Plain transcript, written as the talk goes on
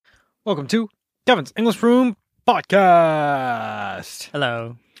Welcome to Kevin's English Room Podcast.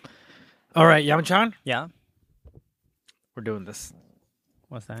 Hello. All right, Yamachan, Yeah? we're doing this.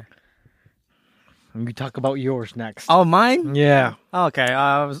 What's that? We talk about yours next. Oh, mine? Yeah, Oh, okay.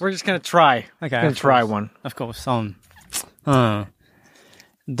 we're just gonna try. Okay. Gonna try one. Of course.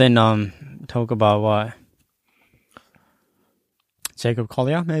 Then talk about what? Jacob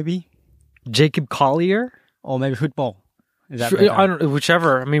Collier, maybe? Jacob Collier? Or maybe football. Is that Sure, better? I don't.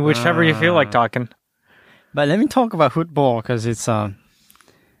 Whichever. I mean, whichever you feel like talking. But let me talk about football because it's or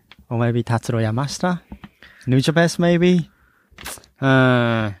maybe Tatsuro Yamashita, New Japan maybe,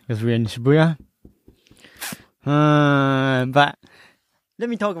 because we're in Shibuya. But let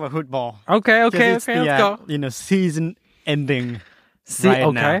me talk about football. Okay. 'Cause it's Let's the, go. Season ending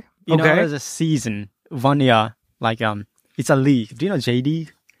Okay. now. There's a season 1 year, like it's a league. Do you know J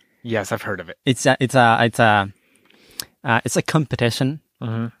League? Yes, I've heard of it. It's a competition.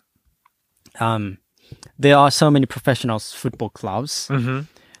 Mm-hmm. There are so many professional football clubs. Mm-hmm.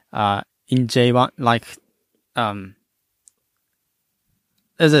 In J1, like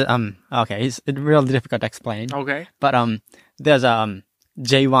there's a okay, it's really difficult to explain. Okay. But there's a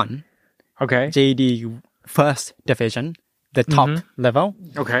J1, Okay. JD first division, the top level,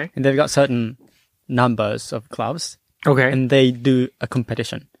 Okay. and they've got certain numbers of clubs, Okay. and they do a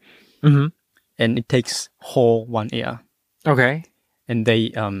competition, Mm-hmm. and it takes whole 1 year, Okay. and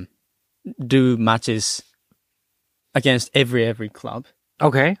they do matches against every club,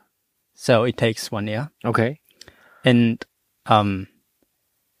 Okay. so it takes 1 year, Okay. and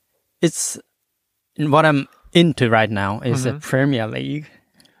it's what I'm into right now is the Premier League.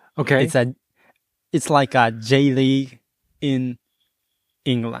 Okay. It's like a J League in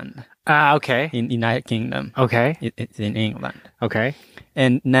England, Okay. in United Kingdom. Okay. It's in England, Okay.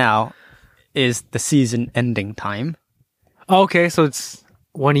 and now is the season ending time. Okay. So it's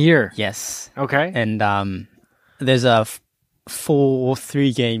 1 year. Yes, Okay. and there's a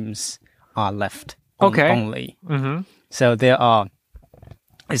 3 games are left. Okay. Only. Mm-hmm. So there are.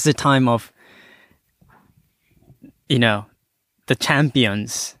 It's the time of, the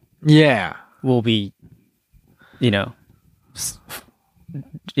champions Yeah. will be,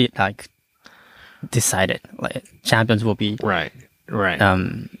 like decided. Like champions will be Right. Right.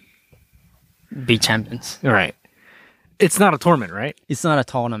 be champions. Right. It's not a tournament, right? It's not a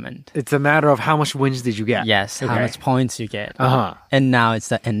tournament. It's a matter of how much wins did you get. Yes, how Okay. much points you get. Uh-huh. And now it's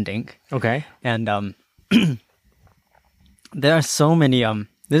the ending. Okay. And there are so many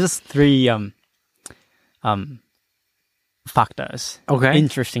there's 3 factors. Okay.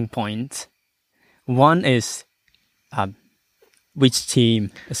 Interesting points. One is which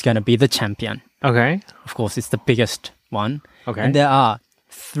team is going to be the champion. Okay. Of course, it's the biggest one. Okay. And there are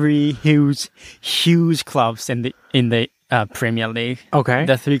 3 huge clubs in the Premier League. Okay.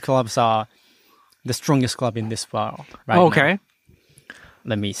 The 3 clubs are the strongest club in this world right now. Okay.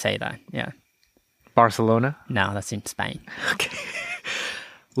 Let me say that. Yeah. Barcelona. No, that's in Spain. Okay.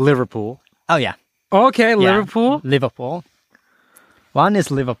 Liverpool. Oh, yeah. Okay. Yeah. Liverpool. Liverpool. One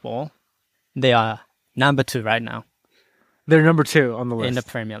is Liverpool. They are number 2 right now They're number 2 on the list. in the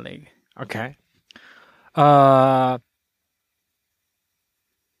Premier League. Okay.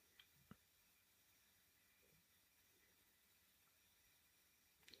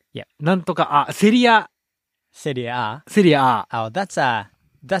 Yeah. なんとか、セリア。 Serie A. セリア。 Oh, that's a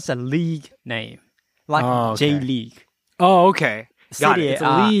league name, like Oh, okay. J League. Oh, okay. Got it. Serie It's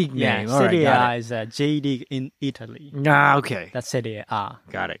a league yeah, name. All right, Serie got A is a J League in Italy. it. Okay. That's Serie A.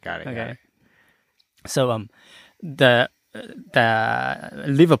 Got it. Got it. Okay. So the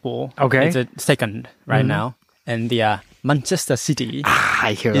Liverpool Okay. is a second right now, and the Manchester City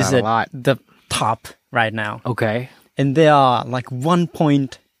I hear is that a lot. the top right now, Okay. and they are like 1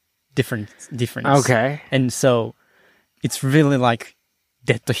 point difference. Okay. And so it's really like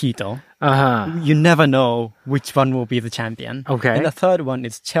dead to hito. Uh-huh. You never know which one will be the champion. Okay. And the third one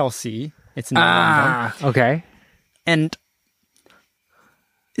is Chelsea. It's in London. Okay. And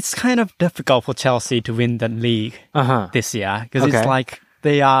it's kind of difficult for Chelsea to win the league Uh-huh. this year because Okay. it's like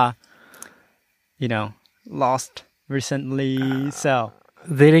they are, lost recently. So,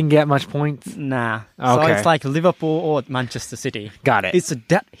 They didn't get much points. nah. So Okay. it's like Liverpool or Manchester City. Got it. It's a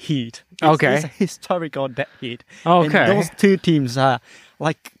dead heat. Okay. It's a historical dead heat. Okay. And those 2 teams are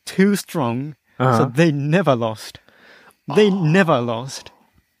like too strong, so they never lost. Never lost.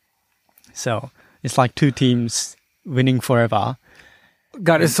 So it's like 2 teams winning forever.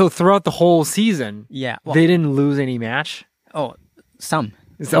 Got it. So throughout the whole season, Yeah. Well, they didn't lose any match? some.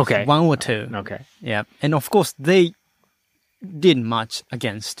 It's okay. 1 or 2. Okay. Yeah. And of course, they did much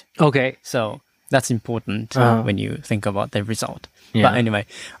against. Okay. So That's important when you think about the result. Yeah. But anyway,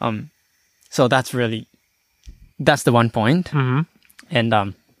 so that's the one point. Mm-hmm. And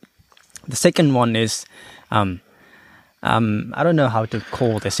the second one is, I don't know how to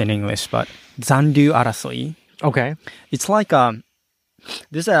call this in English, but zanryu arasoi. Okay. It's like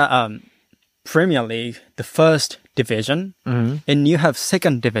this is Premier League, the first division, and you have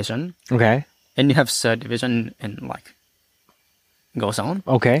second division, Okay. and you have third division, and like goes on.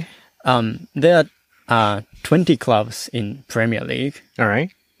 Okay. There are 20 clubs in Premier League, All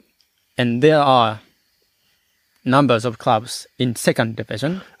right. and there are numbers of clubs in second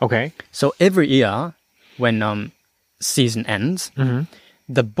division. Okay. So every year, when season ends,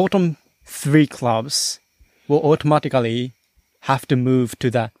 the bottom 3 clubs will automatically have to move to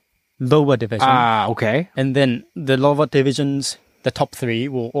the lower division. Okay. And then the lower divisions, the top 3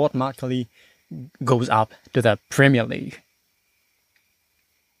 will automatically goes up to the Premier League.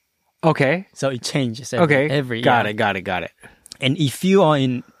 Okay. So it changes Okay. every year. Got it. And if you are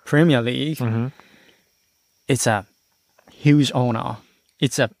in Premier League, it's a huge honor.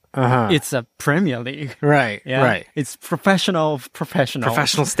 It's a Premier League. Right. Yeah. Right. It's professional.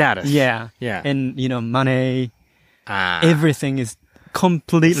 Professional status. Yeah. Yeah. And, money, everything is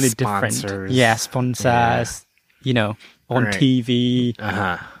completely different. Sponsors. Yeah, sponsors, on Right. TV,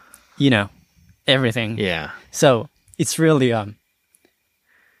 everything. Yeah. So it's really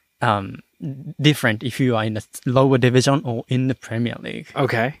different if you are in the lower division or in the Premier League.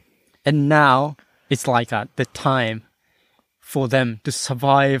 Okay. And now it's like the time for them to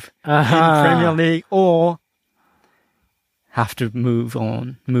survive in Premier League or have to move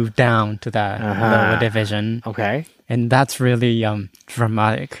down to the lower division. Okay. And that's really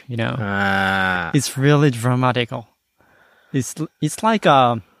dramatic, It's really dramatical. It's like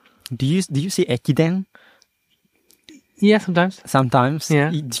do you see Ekiden? Yeah, sometimes. Sometimes.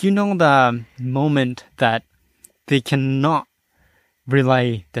 Yeah. Do you know the moment that they cannot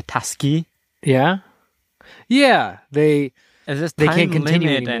relay the taski? Yeah. Yeah. They It's They time can't continue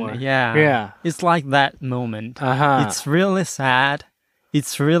limit anymore. And, yeah. Yeah. It's like that moment. It's It's really sad.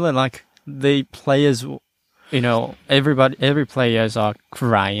 It's really like the players, every players are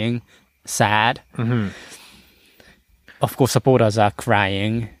crying, sad. Of course, supporters are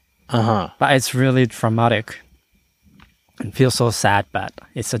crying. But it's really dramatic. It feels so sad, but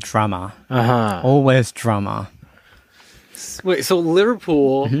it's a drama. Always drama. Wait, so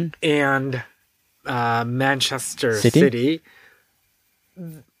Liverpool and Manchester City,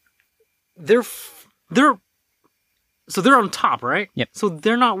 they're on top, right? Yep. So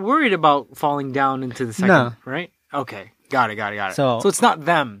they're not worried about falling down into the second, No. right? Okay, got it. So it's not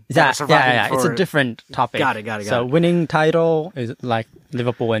them. that are Yeah, surviving it's a for- different topic. Got it. So winning title is like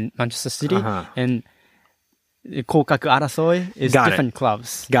Liverpool and Manchester City, and 降格 arasoi is Got it. different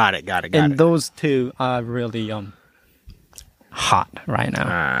clubs. Got it. And those two are really hot right now.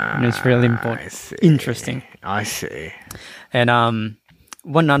 And it's really important. I see. Interesting. I see. And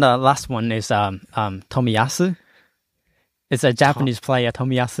last one is Tomiyasu. It's a Japanese player,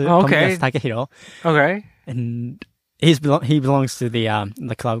 Tomiyasu. Okay. Tomiyasu Takehiro. Okay. And he belongs to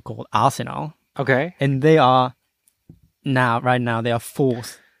the club called Arsenal. Okay. And they are right now they are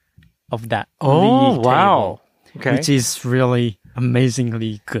fourth of that Oh, league wow. table, Okay. which is really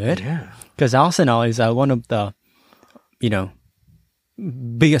amazingly good. Yeah. Because Arsenal is one of the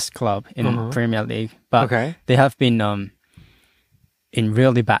biggest club in Premier League, but Okay. they have been in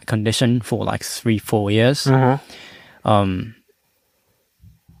really bad condition for like 3-4 years.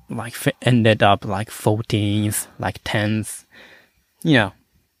 Ended up like 14th, like 10th.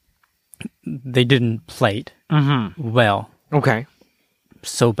 They didn't play it well, Okay.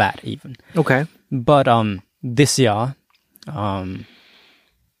 so bad even. Okay. But this year,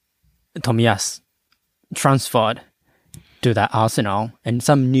 Tomiyasu transferred to that Arsenal, and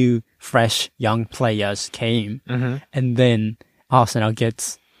some new, fresh, young players came, and then Arsenal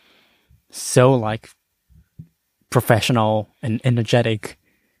gets so like professional and energetic,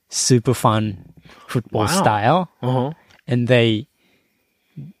 super fun football style, and they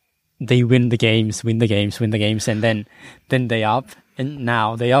win the games, and then they up, and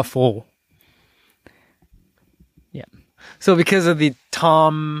now they are 4. Yeah, So because of the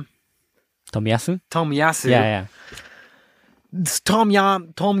Tomiyasu. Tomiyasu, Yeah.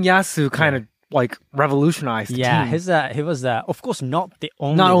 Tomiyasu kind of like revolutionized the Yeah, team. he was of course not the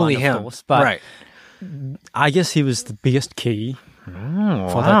only Not one, only of him, course, but right? I guess he was the biggest key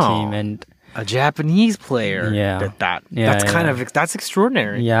for the team, and a Japanese player Yeah. did that. Yeah, That's that's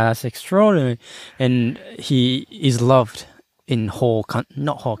extraordinary. yeah, that's extraordinary. And he is loved in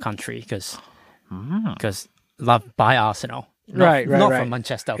not whole country because loved by Arsenal Right. Not from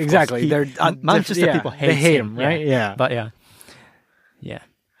Manchester, of exactly. course. Manchester people they hate him, right? Yeah. But yeah.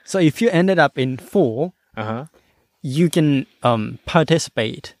 So if you ended up in 4, you can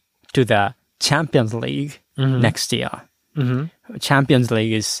participate to the Champions League next year. Champions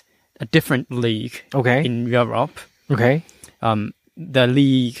League is a different league in Europe. Okay. The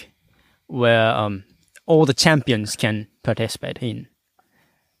league where all the champions can participate in.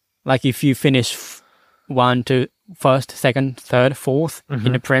 Like if you finish 1 to 1st, 2nd, 3rd, 4th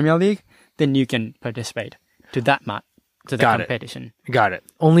in the Premier League, then you can participate to that to the competition. Got it.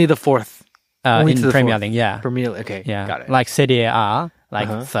 Only the 4th. Only in to the Premier 4th. League, yeah. Premier League, okay. Yeah. Got it. Like Serie A, like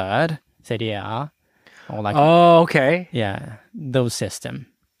 3rd, Serie A, or like okay. Yeah, those system.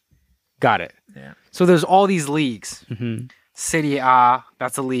 Got it. Yeah. So there's all these leagues. Serie A,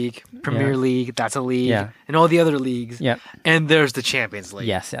 that's a league. Premier League, that's a league. Yeah. And all the other leagues. Yeah. And there's the Champions League.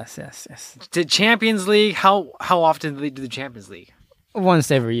 Yes. The Champions League, how often do they do the Champions League?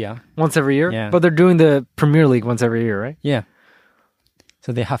 Once every year. Once every year? Yeah. But they're doing the Premier League once every year, right? Yeah.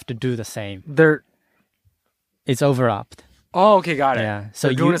 So they have to do the same. It's overlapped. Oh, okay, got it. Yeah. So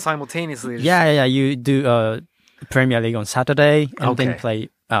they're doing it simultaneously. Yeah. You do Premier League on Saturday and then play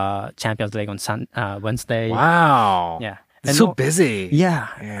Champions League on Wednesday. Wow. Yeah. It's so busy. Yeah.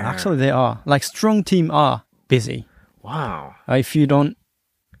 Actually, they are. Like, strong team are busy. Wow. If you don't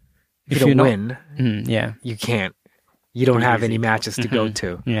win, yeah, you can't. You don't have any matches to go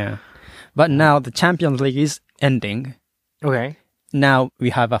to. Yeah. But now the Champions League is ending. Okay. Now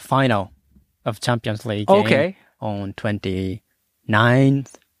we have a final of Champions League game on 29th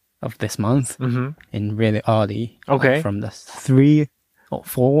of this month in really early. Okay. From the 3 or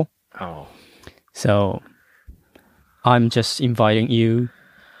 4. Oh. So I'm just inviting you.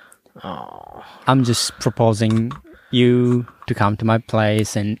 Oh. I'm just proposing you to come to my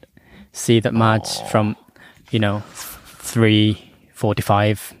place and see the match from,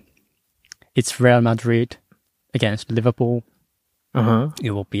 3:45. It's Real Madrid against Liverpool.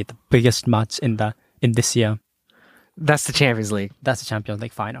 It will be the biggest match in this year. That's the Champions League. That's the Champions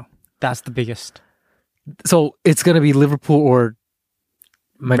League final. That's the biggest. So it's going to be Liverpool or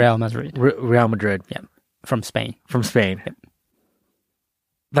Real Madrid. Real Madrid. Yeah. From Spain. Yep.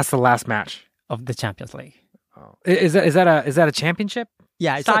 That's the last match of the Champions League. Oh. Is that a championship?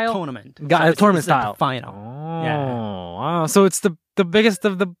 Yeah, it's style? a tournament. A tournament style. Final. Oh, yeah. Wow. So it's the biggest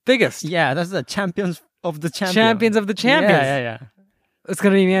of the biggest. Yeah, that's the champions of the champions. Champions of the champions. Yeah. It's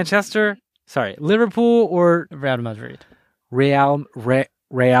going to be Liverpool or Real Madrid. Real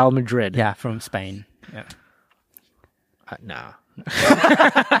Madrid. Yeah, from Spain. Yeah. No.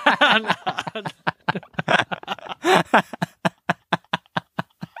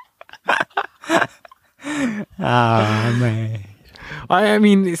 Oh, man. I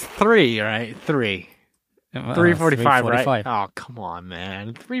mean, it's 3, right? 3. 3:45, right? 3:45. Oh, come on,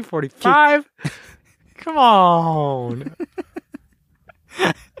 man. 3:45? Come on.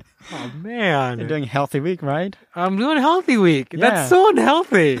 Oh, man. You're doing healthy week, right? I'm doing healthy week. Yeah. That's so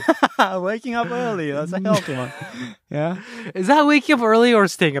unhealthy. Waking up early. That's a healthy one. Yeah. Is that waking up early or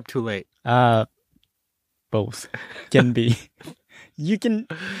staying up too late? Both can be. You can.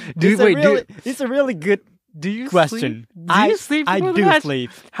 It's a really good question. Sleep? Do you sleep? I do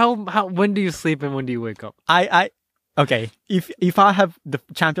sleep. How? When do you sleep and when do you wake up? Okay. If I have the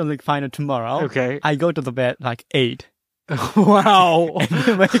Champions League final tomorrow, okay, I go to the bed like 8. Wow. And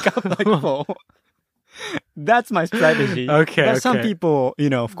then wake up like 4. That's my strategy. Okay. But some people,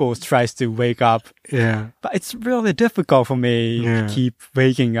 of course, tries to wake up. Yeah. But it's really difficult for me to keep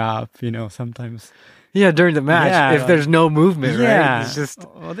waking up. Sometimes. Yeah, during the match, if there's no movement, right? It's just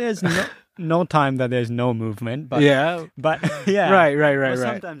there's no time that there's no movement. But But right. But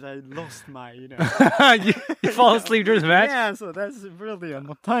sometimes I lost my, you fall asleep during the match. Yeah, so that's really a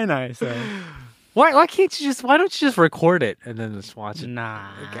mottainai. So why don't you just record it and then just watch it? Nah,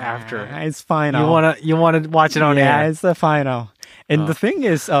 after it's final. You wanna watch it on air? Yeah, it's the final. And the thing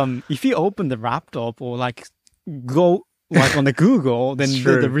is, if you open the laptop or go on the Google, then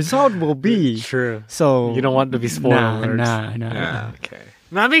the result will be true. So you don't want to be spoiled. Nah. Yeah, okay,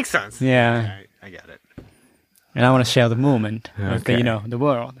 that makes sense. Yeah, I get it. And I want to share the moment with the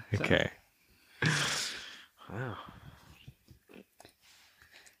world. So. Okay. Wow.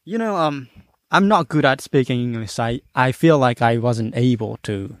 I'm not good at speaking English. I feel like I wasn't able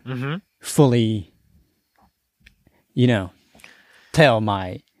to fully, tell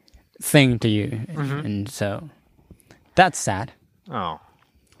my thing to you, and so. That's sad. Oh.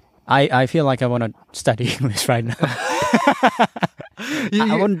 I feel like I want to study English right now.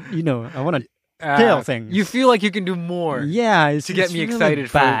 I want to tell things. You feel like you can do more. Yeah, to get me really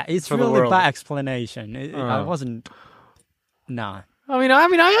excited bad. for It's the really world. bad explanation. I wasn't Nah. I mean, I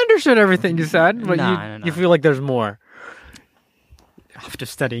understood everything you said, but No. you feel like there's more. After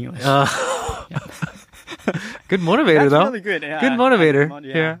studying English. Good motivator, That's though. really good. Yeah, Good motivator.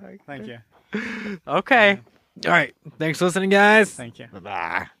 Yeah. Thank you. Okay. All right. Thanks for listening, guys. Thank you.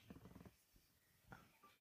 Bye-bye.